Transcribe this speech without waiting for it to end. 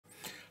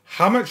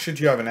How much should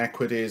you have in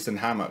equities and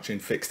how much in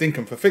fixed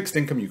income? For fixed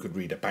income, you could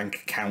read a bank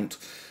account,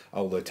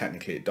 although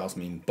technically it does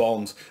mean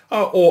bonds,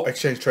 or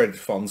exchange traded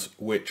funds,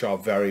 which are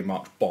very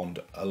much bond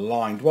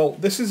aligned. Well,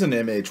 this is an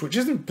image which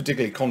isn't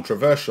particularly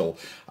controversial,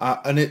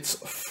 and it's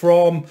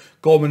from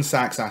Goldman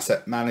Sachs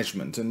Asset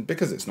Management. And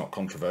because it's not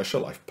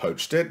controversial, I've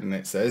poached it, and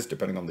it says,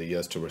 depending on the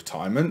years to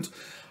retirement,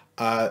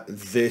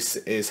 this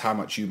is how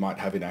much you might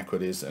have in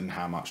equities and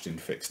how much in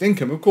fixed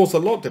income. Of course, a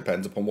lot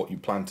depends upon what you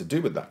plan to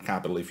do with that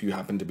capital. If you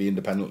happen to be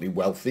independently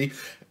wealthy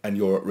and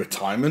you're at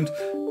retirement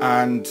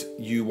and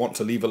you want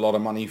to leave a lot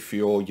of money for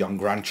your young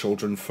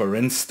grandchildren, for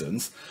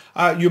instance,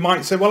 you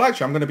might say, well,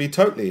 actually, I'm going to be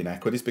totally in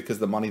equities because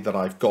the money that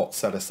I've got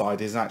set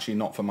aside is actually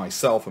not for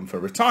myself and for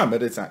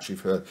retirement. It's actually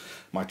for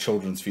my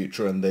children's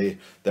future, and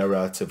they're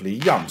relatively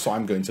young. So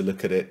I'm going to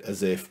look at it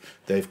as if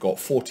they've got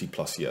 40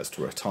 plus years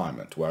to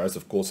retirement. Whereas,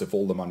 of course, if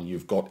all the money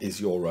you've got is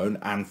your own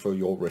and for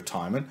your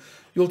retirement,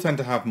 you'll tend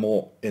to have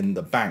more in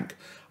the bank.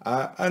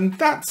 And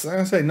that's,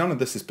 as I say, none of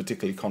this is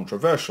particularly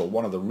controversial.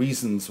 One of the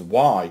reasons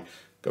why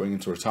going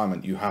into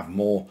retirement you have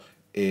more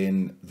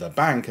in the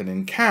bank and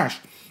in cash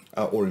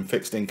or in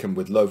fixed income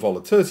with low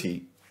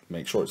volatility,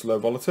 make sure it's low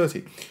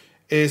volatility,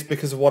 is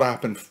because of what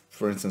happened,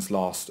 for instance,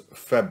 last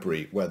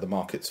February, where the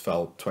markets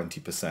fell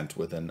 20%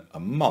 within a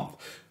month.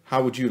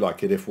 How would you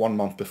like it if 1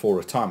 month before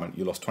retirement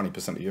you lost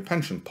 20% of your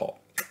pension pot?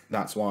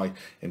 That's why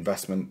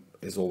investment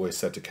is always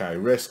said to carry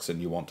risks,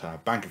 and you want to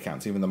have bank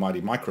accounts. Even the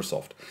mighty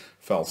Microsoft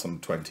fell some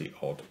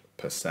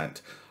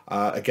 20-odd%.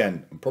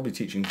 Again, I'm probably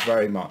teaching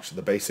very much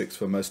the basics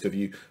for most of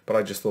you, but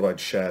I just thought I'd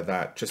share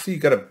that just so you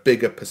get a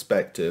bigger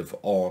perspective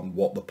on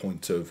what the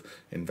point of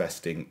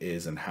investing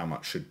is and how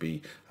much should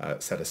be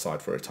set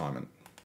aside for retirement.